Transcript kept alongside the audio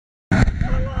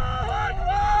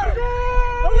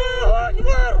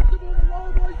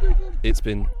It's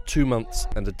been 2 months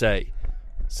and a day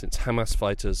since Hamas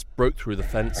fighters broke through the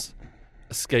fence,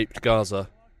 escaped Gaza,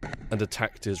 and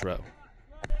attacked Israel.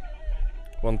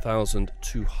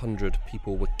 1,200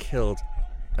 people were killed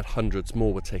and hundreds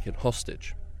more were taken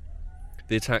hostage.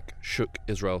 The attack shook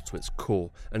Israel to its core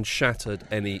and shattered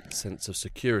any sense of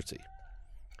security.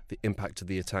 The impact of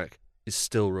the attack is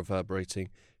still reverberating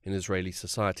in Israeli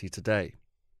society today.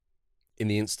 In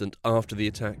the instant after the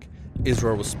attack,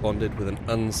 Israel responded with an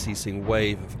unceasing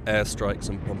wave of airstrikes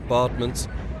and bombardments,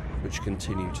 which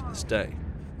continue to this day.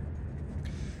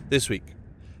 This week,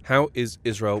 how is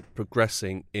Israel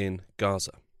progressing in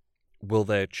Gaza? Will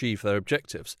they achieve their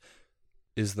objectives?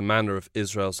 Is the manner of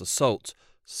Israel's assault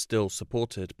still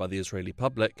supported by the Israeli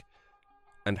public?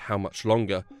 And how much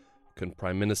longer can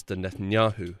Prime Minister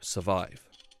Netanyahu survive?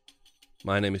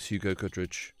 My name is Hugo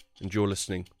Goodridge, and you're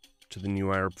listening to the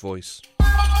New Arab Voice.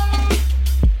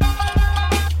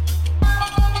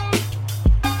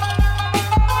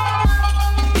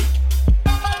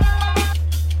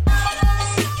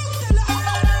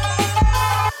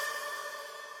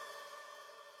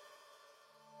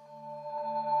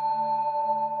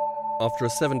 After a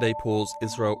 7-day pause,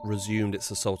 Israel resumed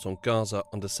its assault on Gaza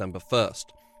on December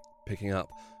 1st, picking up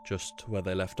just where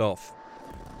they left off.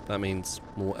 That means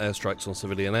more airstrikes on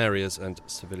civilian areas and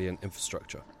civilian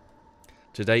infrastructure.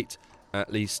 To date,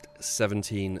 at least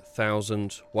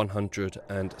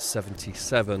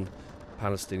 17,177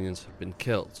 Palestinians have been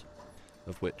killed,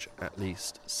 of which at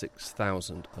least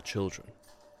 6,000 are children.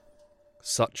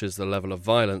 Such is the level of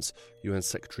violence, UN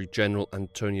Secretary General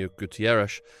Antonio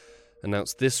Guterres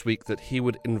announced this week that he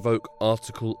would invoke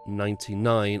Article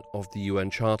 99 of the UN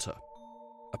Charter,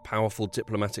 a powerful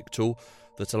diplomatic tool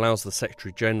that allows the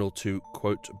Secretary-General to,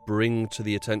 quote, bring to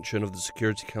the attention of the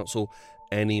Security Council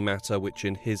any matter which,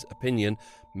 in his opinion,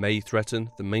 may threaten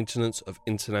the maintenance of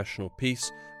international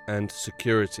peace and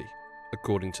security,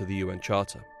 according to the UN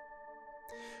Charter.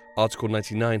 Article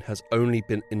 99 has only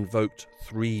been invoked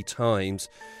 3 times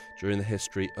during the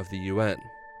history of the UN.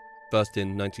 First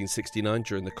in 1969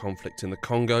 during the conflict in the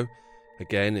Congo,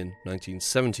 again in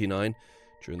 1979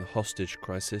 during the hostage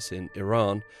crisis in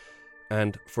Iran,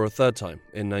 and for a third time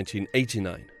in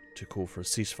 1989 to call for a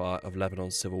ceasefire of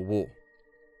Lebanon's civil war.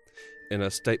 In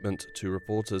a statement to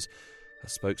reporters, a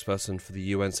spokesperson for the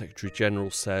UN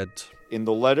Secretary-General said, "In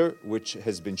the letter, which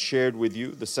has been shared with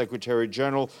you, the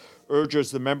Secretary-General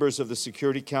urges the members of the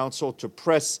Security Council to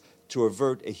press to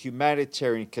avert a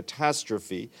humanitarian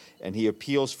catastrophe, and he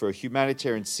appeals for a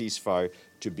humanitarian ceasefire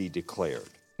to be declared."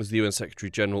 As the UN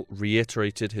Secretary-General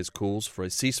reiterated his calls for a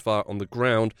ceasefire on the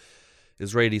ground,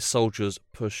 Israeli soldiers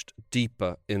pushed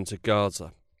deeper into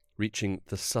Gaza, reaching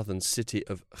the southern city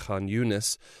of Khan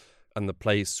Yunis and the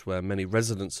place where many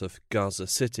residents of Gaza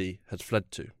City had fled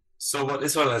to. So what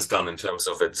Israel has done in terms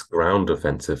of its ground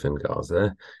offensive in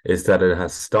Gaza is that it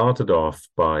has started off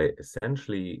by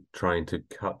essentially trying to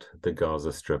cut the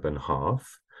Gaza Strip in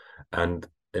half, and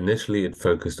initially it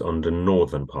focused on the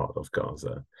northern part of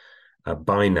Gaza.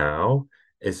 By now,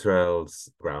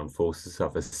 Israel's ground forces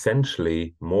have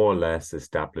essentially more or less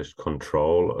established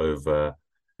control over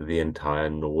the entire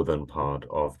northern part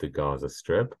of the Gaza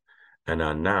Strip and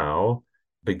are now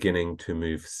beginning to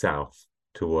move south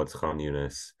towards Khan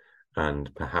Yunis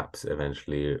and perhaps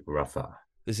eventually Rafah.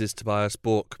 This is Tobias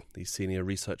Bork, the Senior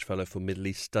Research Fellow for Middle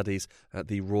East Studies at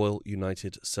the Royal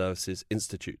United Services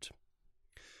Institute.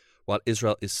 While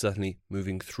Israel is certainly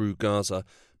moving through Gaza,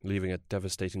 leaving a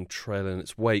devastating trail in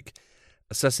its wake,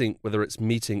 assessing whether it's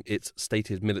meeting its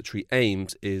stated military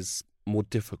aims is more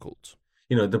difficult.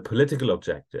 You know, the political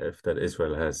objective that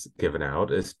Israel has given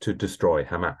out is to destroy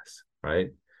Hamas,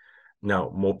 right?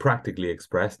 Now, more practically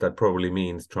expressed, that probably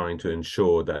means trying to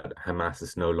ensure that Hamas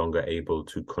is no longer able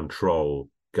to control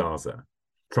Gaza.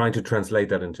 Trying to translate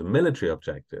that into military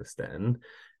objectives, then,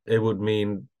 it would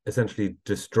mean essentially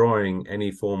destroying any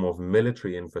form of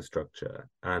military infrastructure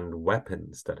and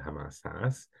weapons that Hamas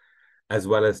has, as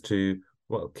well as to,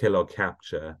 well, kill or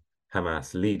capture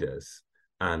Hamas leaders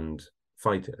and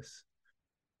fighters.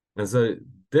 And so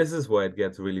this is where it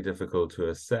gets really difficult to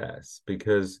assess,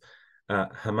 because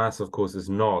Hamas, of course, is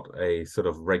not a sort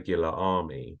of regular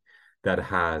army that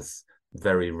has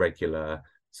very regular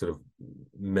sort of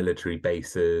military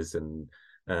bases and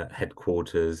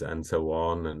headquarters and so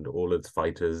on, and all its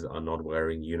fighters are not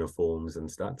wearing uniforms and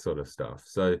that sort of stuff.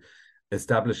 So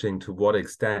establishing to what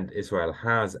extent Israel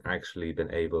has actually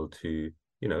been able to,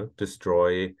 you know,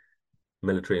 destroy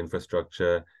military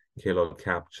infrastructure, kill or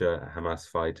capture Hamas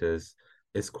fighters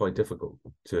is quite difficult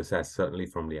to assess, certainly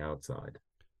from the outside.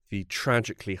 The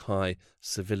tragically high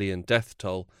civilian death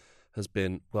toll has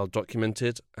been well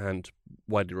documented and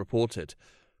widely reported.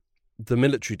 the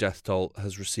military death toll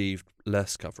has received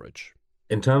less coverage.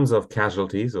 In terms of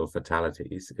casualties or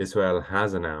fatalities, Israel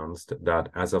has announced that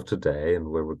as of today, and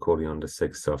we're recording on the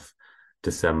 6th of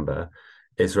December,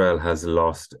 Israel has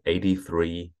lost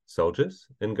 83 soldiers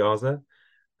in Gaza.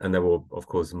 And there were, of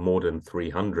course, more than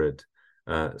 300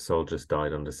 soldiers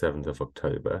died on the 7th of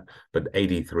October, but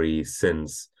 83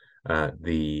 since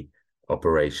the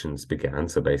operations began,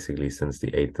 so basically since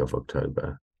the 8th of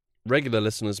October. Regular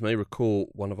listeners may recall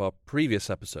one of our previous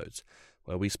episodes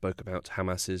where we spoke about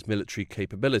Hamas's military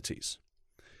capabilities.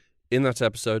 In that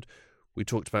episode, we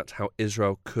talked about how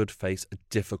Israel could face a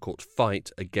difficult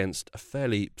fight against a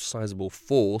fairly sizable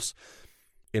force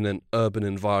in an urban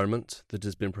environment that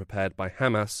has been prepared by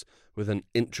Hamas with an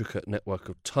intricate network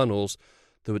of tunnels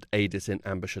that would aid it in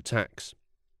ambush attacks.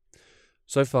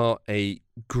 So far, a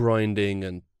grinding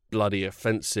and bloody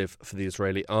offensive for the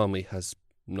Israeli army has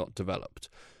not developed.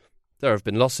 There have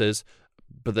been losses,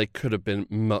 but they could have been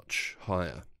much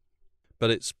higher.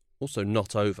 But it's also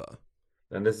not over.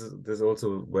 And this is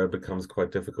also where it becomes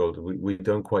quite difficult. We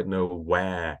don't quite know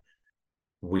where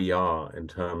we are in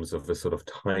terms of the sort of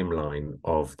timeline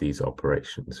of these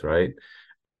operations, right?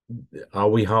 Are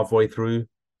we halfway through?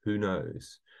 Who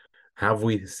knows? Have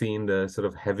we seen the sort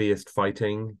of heaviest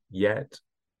fighting yet?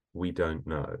 We don't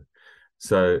know.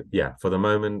 So yeah, for the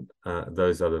moment,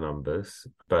 those are the numbers,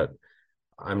 but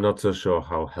I'm not so sure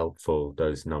how helpful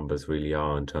those numbers really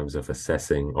are in terms of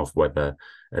assessing of whether,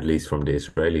 at least from the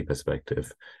Israeli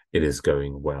perspective, it is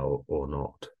going well or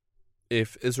not.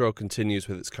 If Israel continues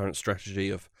with its current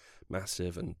strategy of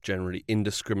massive and generally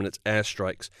indiscriminate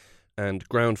airstrikes and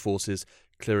ground forces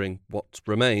clearing what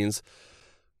remains,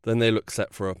 then they look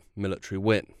set for a military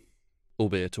win,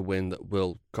 albeit a win that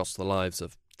will cost the lives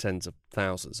of tens of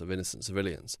thousands of innocent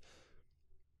civilians.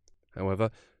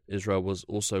 However, Israel was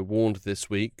also warned this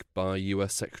week by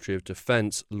US Secretary of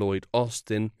Defense Lloyd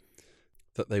Austin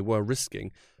that they were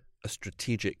risking a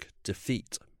strategic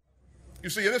defeat. You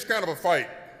see, in this kind of a fight,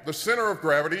 the center of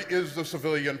gravity is the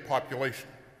civilian population.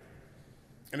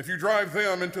 And if you drive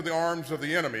them into the arms of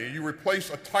the enemy, you replace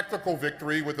a tactical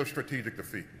victory with a strategic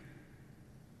defeat.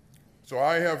 So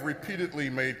I have repeatedly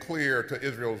made clear to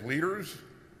Israel's leaders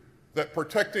that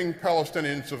protecting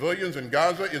Palestinian civilians in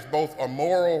Gaza is both a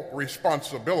moral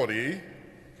responsibility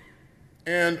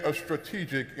and a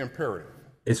strategic imperative.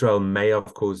 Israel may,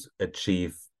 of course,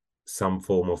 achieve some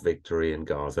form of victory in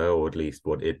Gaza, or at least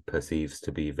what it perceives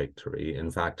to be victory. In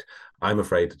fact, I'm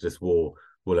afraid that this war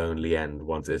will only end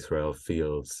once Israel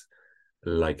feels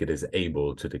like it is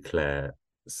able to declare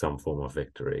some form of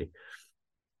victory.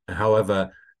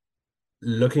 However,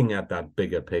 looking at that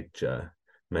bigger picture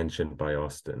mentioned by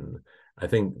Austin, I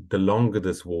think the longer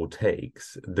this war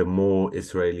takes, the more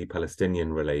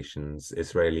Israeli-Palestinian relations,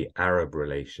 Israeli-Arab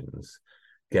relations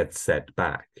get set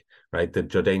back, right? The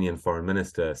Jordanian foreign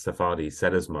minister, Safadi,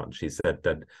 said as much. He said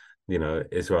that,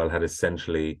 Israel had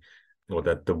essentially, or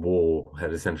that the war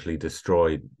had essentially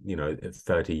destroyed,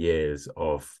 30 years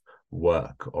of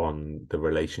work on the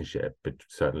relationship, but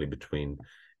certainly between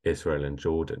Israel and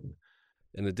Jordan.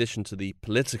 In addition to the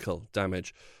political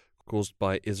damage caused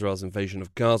by Israel's invasion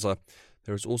of Gaza,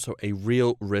 there is also a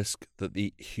real risk that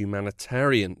the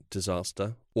humanitarian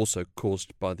disaster, also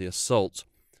caused by the assault,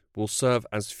 will serve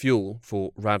as fuel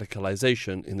for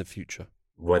radicalization in the future.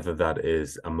 Whether that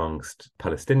is amongst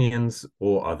Palestinians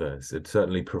or others, it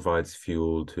certainly provides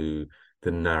fuel to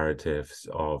the narratives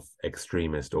of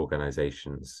extremist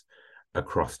organizations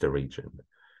across the region.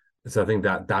 So I think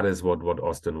that is what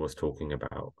Austin was talking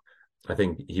about. I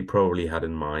think he probably had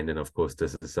in mind, and of course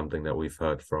this is something that we've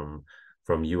heard from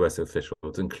US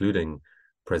officials, including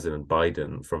President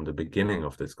Biden, from the beginning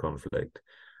of this conflict,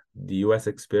 the US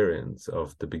experience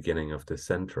of the beginning of this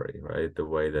century, right? The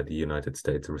way that the United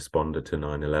States responded to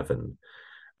 9/11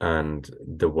 and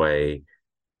the way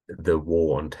the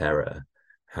war on terror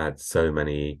had so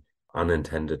many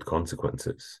unintended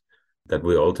consequences that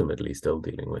we're ultimately still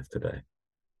dealing with today.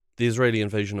 The Israeli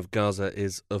invasion of Gaza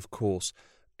is, of course,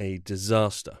 a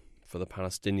disaster for the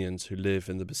Palestinians who live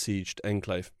in the besieged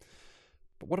enclave.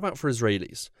 But what about for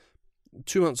Israelis?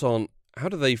 2 months on, how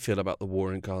do they feel about the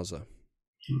war in Gaza?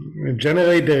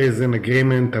 Generally, there is an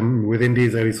agreement within the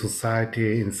Israeli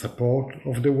society in support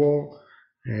of the war,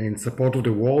 in support of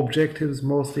the war objectives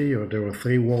mostly, or there were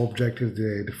 3 war objectives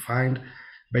defined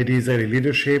by the Israeli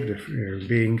leadership,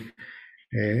 being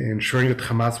ensuring that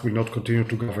Hamas will not continue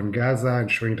to govern Gaza,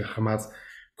 ensuring that Hamas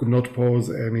could not pose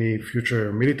any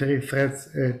future military threats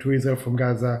to Israel from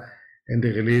Gaza, and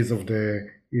the release of the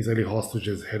Israeli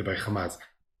hostages held by Hamas.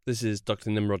 This is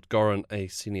Dr. Nimrod Goran, a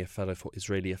senior fellow for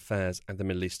Israeli Affairs at the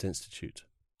Middle East Institute.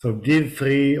 So these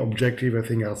 3 objectives, I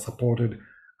think, are supported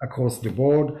across the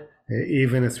board,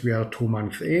 even as we are 2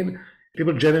 months in.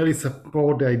 People generally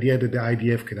support the idea that the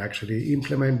IDF can actually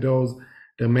implement those.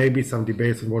 There may be some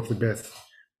debates on what's the best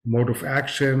mode of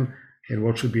action and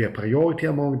what should be a priority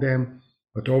among them,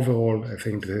 but overall, I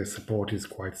think the support is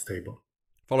quite stable.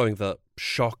 Following the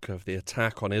shock of the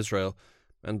attack on Israel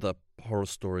and the horror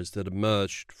stories that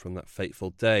emerged from that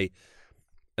fateful day,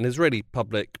 an Israeli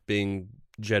public being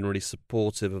generally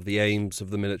supportive of the aims of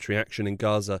the military action in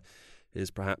Gaza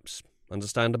is perhaps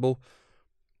understandable.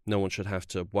 No one should have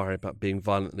to worry about being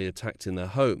violently attacked in their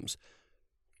homes.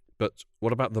 But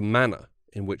what about the manner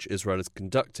in which Israel is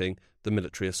conducting the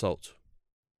military assault?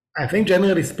 I think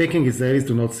generally speaking, Israelis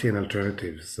do not see an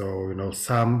alternative. So,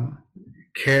 some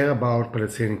care about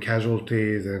Palestinian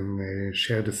casualties and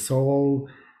share the sorrow.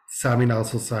 Some in our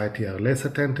society are less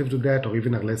attentive to that, or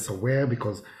even are less aware,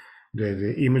 because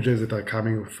the images that are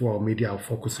coming through our media are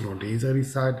focusing on the Israeli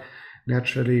side,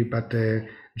 naturally. But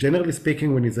generally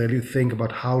speaking, when Israelis think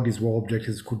about how these war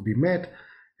objectives could be met,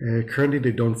 currently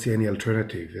they don't see any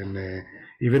alternative. And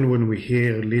even when we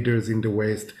hear leaders in the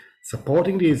West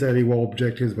supporting the Israeli war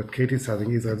objectives but criticizing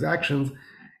Israel's actions,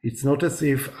 it's not as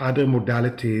if other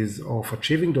modalities of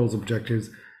achieving those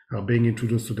objectives are being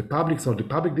introduced to the public. So the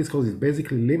public discourse is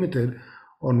basically limited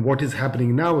on what is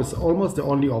happening now. It's almost the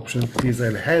only option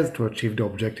Israel has to achieve the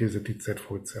objectives that it set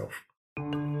for itself.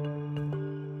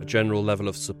 A general level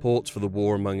of support for the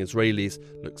war among Israelis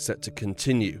looks set to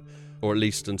continue, or at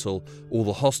least until all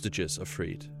the hostages are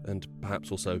freed, and perhaps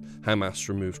also Hamas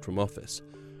removed from office.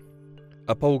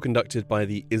 A poll conducted by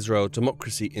the Israel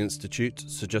Democracy Institute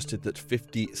suggested that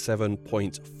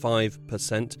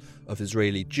 57.5% of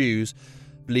Israeli Jews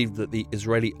believed that the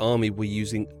Israeli army were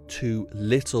using too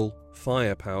little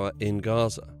firepower in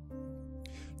Gaza.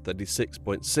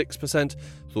 36.6%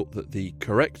 thought that the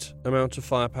correct amount of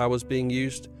firepower was being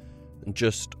used, and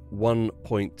just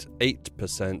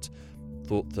 1.8%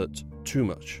 thought that too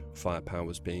much firepower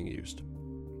was being used.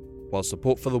 While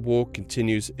support for the war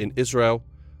continues in Israel,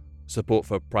 support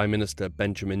for Prime Minister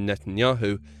Benjamin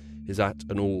Netanyahu is at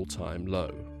an all-time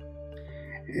low.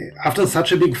 After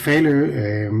such a big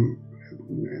failure,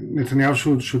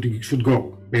 Netanyahu should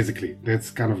go, basically.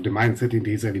 That's kind of the mindset in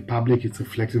the Israeli public. It's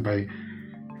reflected by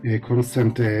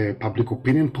constant public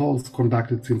opinion polls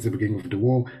conducted since the beginning of the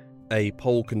war. A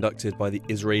poll conducted by the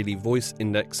Israeli Voice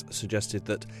Index suggested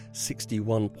that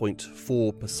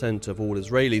 61.4% of all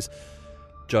Israelis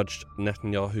judged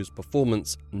Netanyahu's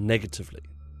performance negatively.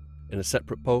 In a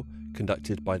separate poll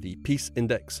conducted by the Peace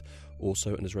Index,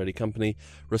 also an Israeli company,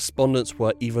 respondents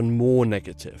were even more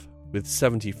negative, with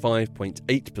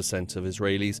 75.8% of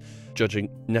Israelis judging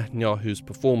Netanyahu's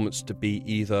performance to be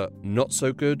either not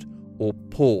so good or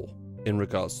poor in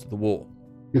regards to the war.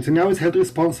 Netanyahu is held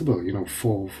responsible,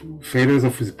 for failures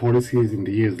of his policies in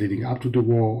the years leading up to the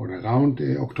war, or around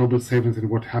October 7th, and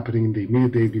what happened in the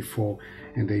immediate days before,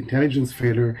 and the intelligence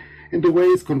failure, and the way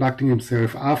he's conducting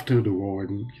himself after the war,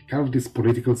 and kind of this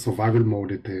political survival mode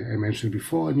that I mentioned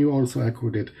before, and you also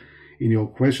echoed it in your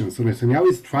question. So Netanyahu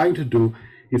is trying to do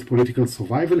his political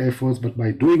survival efforts, but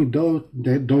by doing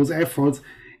those efforts,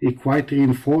 he quite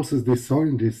reinforces this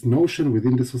notion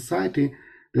within the society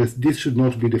that this should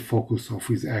not be the focus of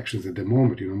his actions at the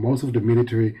moment. Most of the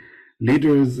military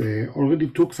leaders already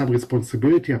took some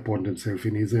responsibility upon themselves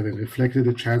in Israel and reflected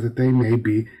the chance that they may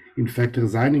be, in fact,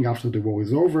 resigning after the war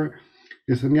is over.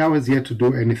 Netanyahu has yet to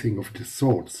do anything of the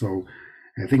sort. So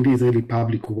I think the Israeli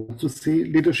public wants to see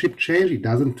leadership change. It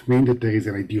doesn't mean that there is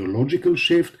an ideological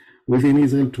shift within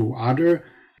Israel to other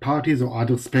parties or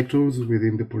other spectrums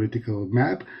within the political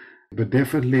map. But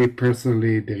definitely,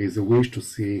 personally, there is a wish to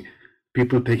see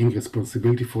people taking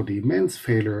responsibility for the immense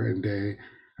failure and the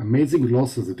amazing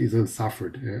losses that Israel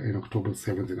suffered in October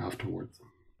 7th and afterwards.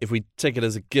 If we take it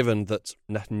as a given that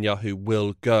Netanyahu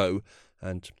will go,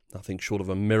 and nothing short of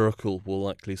a miracle will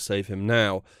likely save him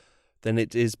now, then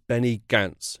it is Benny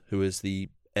Gantz who is the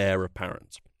heir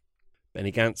apparent.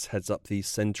 Benny Gantz heads up the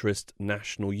centrist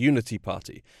National Unity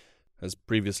Party, has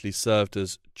previously served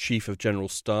as Chief of General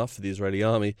Staff for the Israeli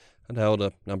Army and held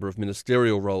a number of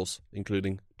ministerial roles,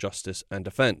 including Justice and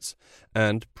Defense,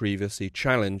 and previously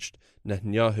challenged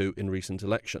Netanyahu in recent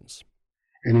elections.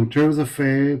 And in terms of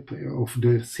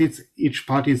the seats each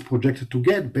party is projected to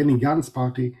get, Benny Gantz's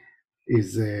party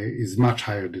is much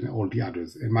higher than all the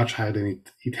others, and much higher than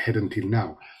it had until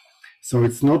now. So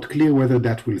it's not clear whether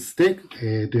that will stick.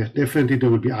 Definitely there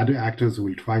will be other actors who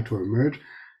will try to emerge.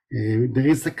 There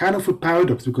is a kind of a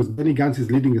paradox, because Benny Gantz is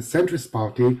leading a centrist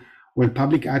party, while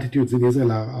public attitudes in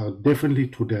Israel are definitely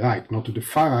to the right, not to the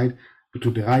far right, but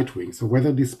to the right wing. So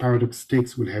whether this paradox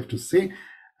sticks, we'll have to see.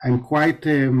 I'm quite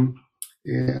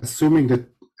assuming that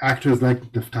actors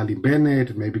like Naftali Bennett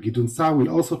and maybe Gideon Sa'ar will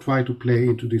also try to play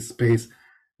into this space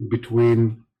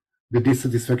between the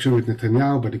dissatisfaction with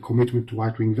Netanyahu, but the commitment to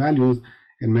right-wing values,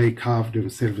 and may carve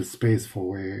themselves a space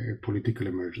for a political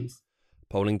emergence.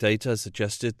 Polling data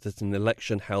suggested that an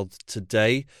election held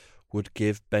today would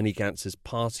give Benny Gantz's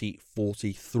party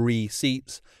 43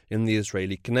 seats in the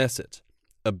Israeli Knesset,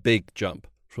 a big jump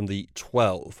from the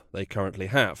 12 they currently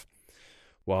have,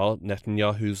 while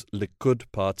Netanyahu's Likud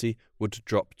party would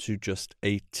drop to just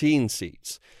 18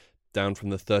 seats, down from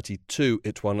the 32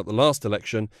 it won at the last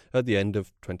election at the end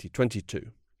of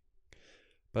 2022.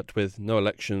 But with no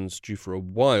elections due for a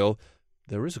while,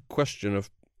 there is a question of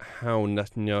how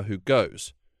Netanyahu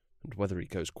goes, and whether he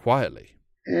goes quietly.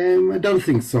 I don't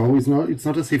think so. It's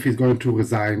not as if he's going to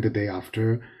resign the day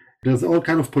after. There's all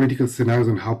kind of political scenarios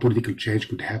on how political change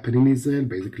could happen in Israel.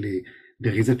 Basically,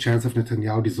 there is a chance of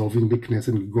Netanyahu dissolving the Knesset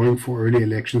and going for early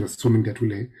elections, assuming that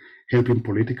will help him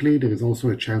politically. There is also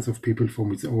a chance of people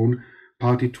from his own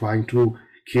party trying to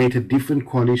create a different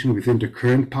coalition within the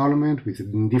current parliament, with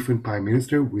a different prime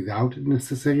minister, without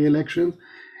necessary elections.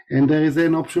 And there is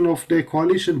an option of the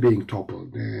coalition being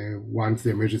toppled once the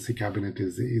emergency cabinet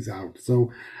is out.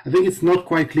 So I think it's not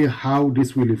quite clear how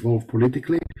this will evolve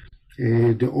politically.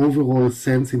 The overall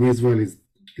sense in Israel is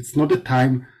it's not the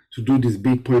time to do these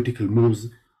big political moves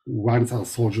once our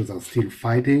soldiers are still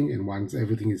fighting and once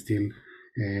everything is still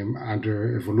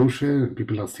under evolution and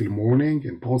people are still mourning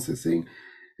and processing.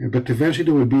 But eventually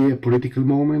there will be a political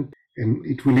moment and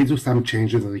it will lead to some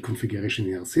changes and reconfiguration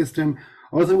in our system.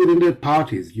 Also within the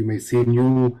parties, you may see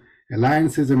new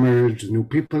alliances emerge, new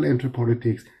people enter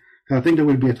politics. So I think there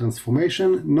will be a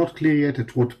transformation, not clear yet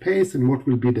at what pace and what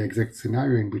will be the exact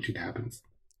scenario in which it happens.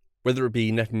 Whether it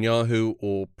be Netanyahu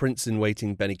or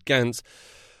Prince-in-Waiting Benny Gantz,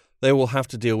 they will have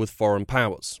to deal with foreign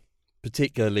powers,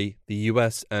 particularly the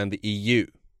US and the EU,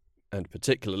 and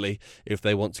particularly if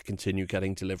they want to continue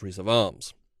getting deliveries of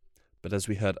arms. But as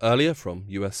we heard earlier from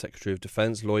US Secretary of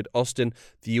Defense Lloyd Austin,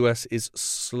 the US is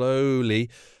slowly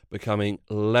becoming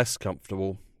less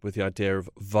comfortable with the idea of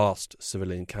vast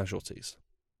civilian casualties.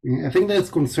 I think there's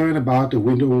concern about a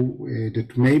window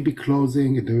that may be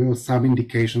closing, and there are some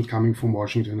indications coming from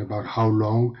Washington about how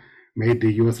long may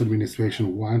the US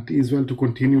administration want Israel to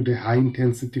continue the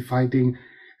high-intensity fighting.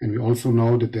 And we also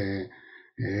know that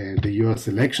the US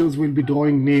elections will be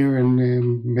drawing near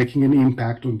and making an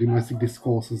impact on domestic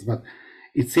discourses. But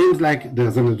it seems like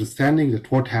there's an understanding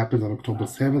that what happens on October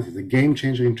 7th is a game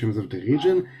changer in terms of the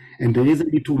region, and there is a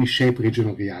need to reshape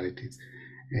regional realities.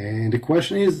 And the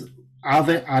question is, are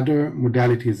there other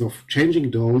modalities of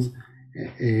changing those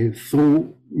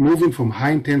through moving from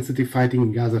high-intensity fighting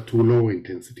in Gaza to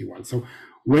lower-intensity ones? So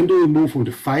when do we move from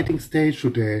the fighting stage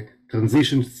to the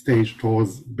transition stage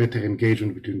towards better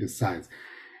engagement between the sides?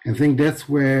 And I think that's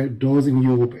where those in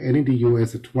Europe and in the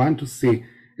US that want to see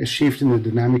a shift in the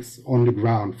dynamics on the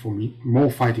ground from more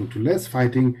fighting to less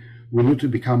fighting will need to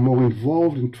become more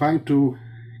involved in trying to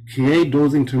create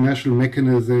those international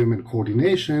mechanisms and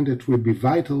coordination that will be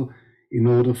vital in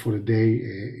order for the day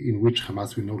in which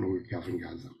Hamas will no longer govern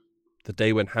Gaza. The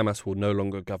day when Hamas will no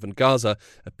longer govern Gaza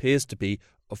appears to be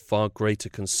of far greater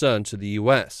concern to the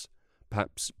US,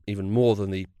 perhaps even more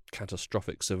than the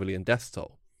catastrophic civilian death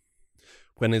toll.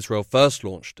 When Israel first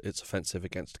launched its offensive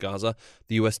against Gaza,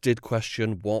 the US did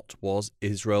question what was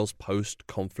Israel's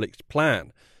post-conflict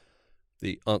plan.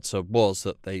 The answer was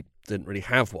that they didn't really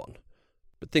have one.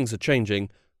 But things are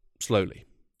changing slowly.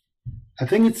 I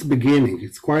think it's beginning.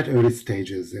 It's quite early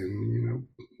stages. And,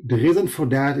 the reason for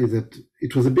that is that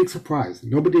it was a big surprise.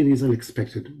 Nobody in Israel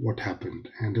expected what happened.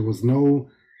 And it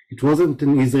wasn't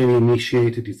an Israeli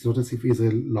initiated. It's not as if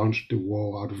Israel launched the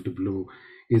war out of the blue.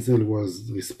 Israel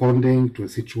was responding to a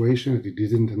situation that it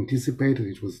didn't anticipate, and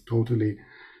it was totally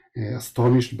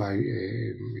astonished by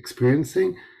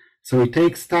experiencing. So it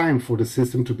takes time for the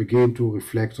system to begin to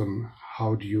reflect on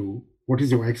what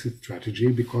is your exit strategy,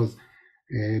 because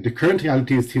the current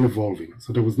reality is still evolving.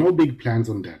 So there was no big plans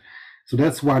on that. So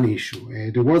that's one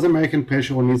issue. There was American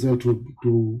pressure on Israel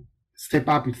to step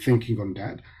up its thinking on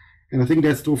that. And I think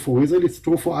that's true for Israel. It's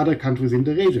true for other countries in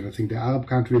the region. I think the Arab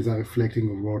countries are reflecting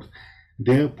on what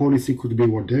their policy could be,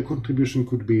 what their contribution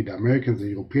could be. The Americans, the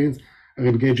Europeans are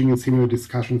engaging in similar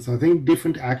discussions. So I think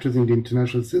different actors in the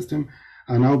international system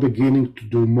are now beginning to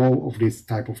do more of this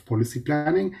type of policy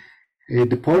planning.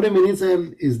 The problem in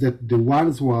Israel is that the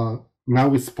ones who are now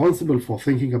responsible for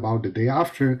thinking about the day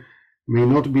after may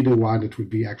not be the one that will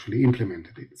be actually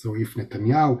implemented it. So if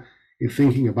Netanyahu is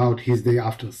thinking about his day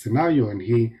after scenario, and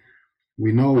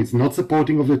we know he's not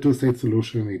supporting of the two-state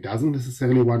solution, he doesn't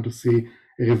necessarily want to see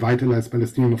a revitalized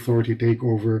Palestinian Authority take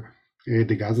over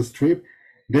the Gaza Strip,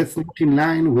 That's not in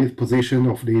line with position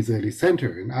of the Israeli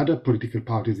center and other political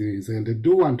parties in Israel that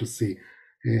do want to see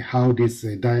how this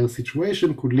dire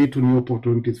situation could lead to new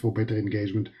opportunities for better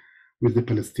engagement with the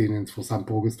Palestinians, for some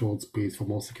progress towards peace, for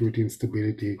more security and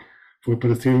stability, for a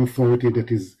Palestinian Authority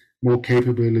that is more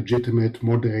capable, legitimate,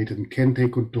 moderate, and can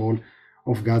take control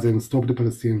of Gaza and stop the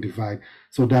Palestinian divide.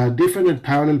 So there are different and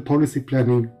parallel policy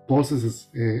planning processes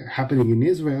happening in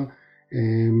Israel,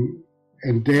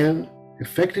 and their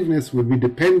effectiveness will be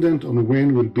dependent on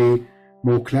when will be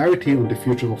more clarity on the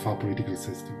future of our political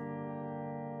system.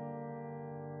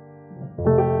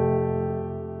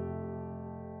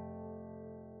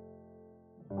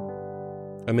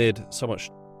 Amid so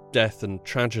much death and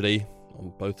tragedy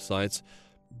on both sides,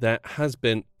 there has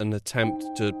been an attempt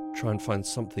to try and find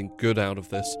something good out of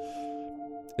this.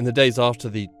 In the days after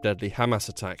the deadly Hamas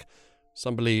attack,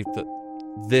 some believed that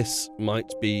this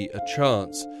might be a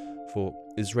chance for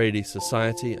Israeli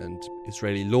society and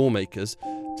Israeli lawmakers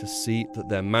to see that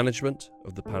their management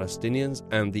of the Palestinians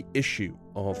and the issue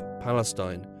of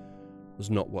Palestine was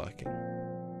not working.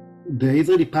 The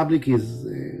Israeli public is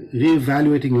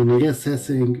re-evaluating and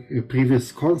reassessing a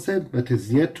previous concept, but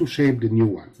has yet to shape the new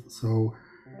ones. So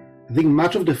I think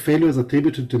much of the failures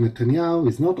attributed to Netanyahu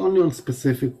is not only on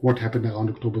specific what happened around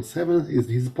October 7th, is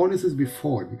his policies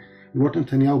before. What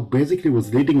Netanyahu basically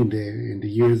was leading in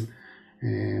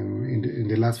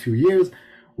the last few years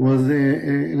was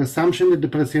an assumption that the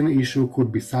Palestinian issue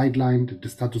could be sidelined, that the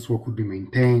status quo could be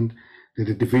maintained, that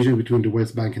the division between the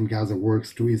West Bank and Gaza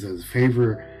works to Israel's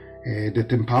favor,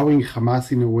 that empowering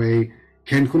Hamas in a way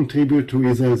can contribute to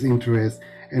Israel's interest.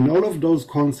 And all of those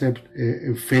concepts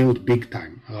failed big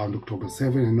time around October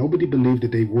 7, and nobody believed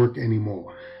that they work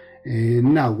anymore.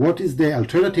 Now, what is the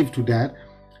alternative to that?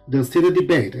 There's still a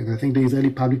debate, and I think the Israeli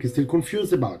public is still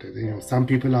confused about it. Some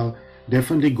people are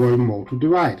definitely going more to the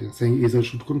right and saying Israel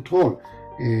should control,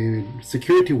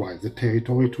 security-wise, the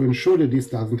territory to ensure that this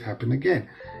doesn't happen again.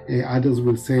 Others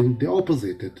will say the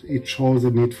opposite, that it shows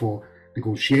a need for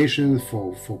negotiations,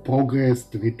 for progress,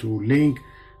 the need to link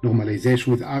normalization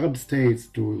with Arab states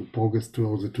to progress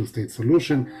towards a two-state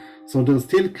solution. So there's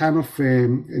still kind of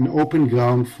an open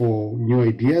ground for new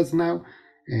ideas now.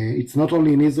 It's not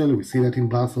only in Israel, we see that in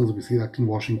Brussels, we see that in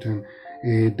Washington.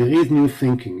 There is new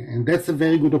thinking, and that's a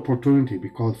very good opportunity,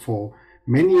 because for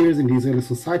many years in the Israeli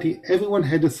society, everyone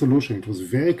had a solution. It was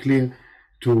very clear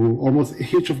to almost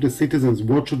each of the citizens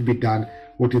what should be done,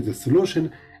 what is the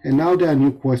solution, and now there are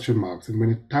new question marks. And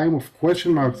when a time of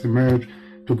question marks emerge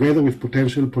together with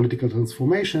potential political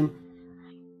transformation,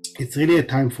 it's really a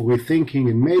time for rethinking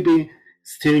and maybe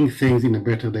steering things in a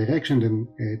better direction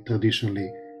than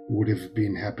traditionally would have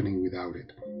been happening without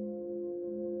it.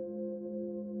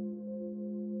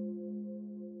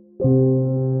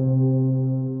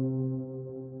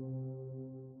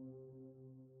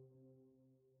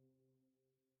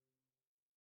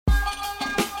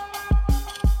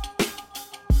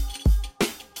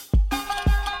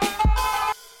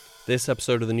 This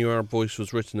episode of The New Arab Voice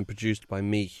was written and produced by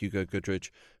me, Hugo Goodridge.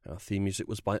 Our theme music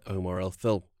was by Omar El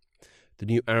Phil. The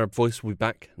New Arab Voice will be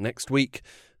back next week.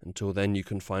 Until then, you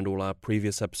can find all our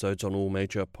previous episodes on all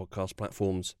major podcast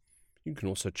platforms. You can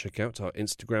also check out our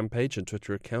Instagram page and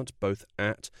Twitter account, both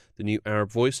at The New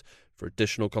Arab Voice, for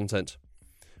additional content.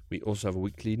 We also have a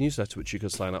weekly newsletter which you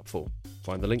can sign up for.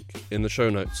 Find the link in the show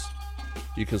notes.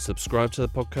 You can subscribe to the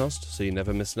podcast so you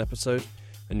never miss an episode,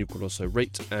 and you can also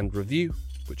rate and review,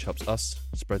 which helps us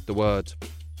spread the word.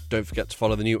 Don't forget to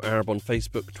follow The New Arab on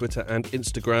Facebook, Twitter and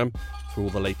Instagram for all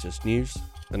the latest news,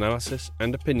 analysis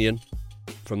and opinion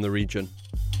from the region.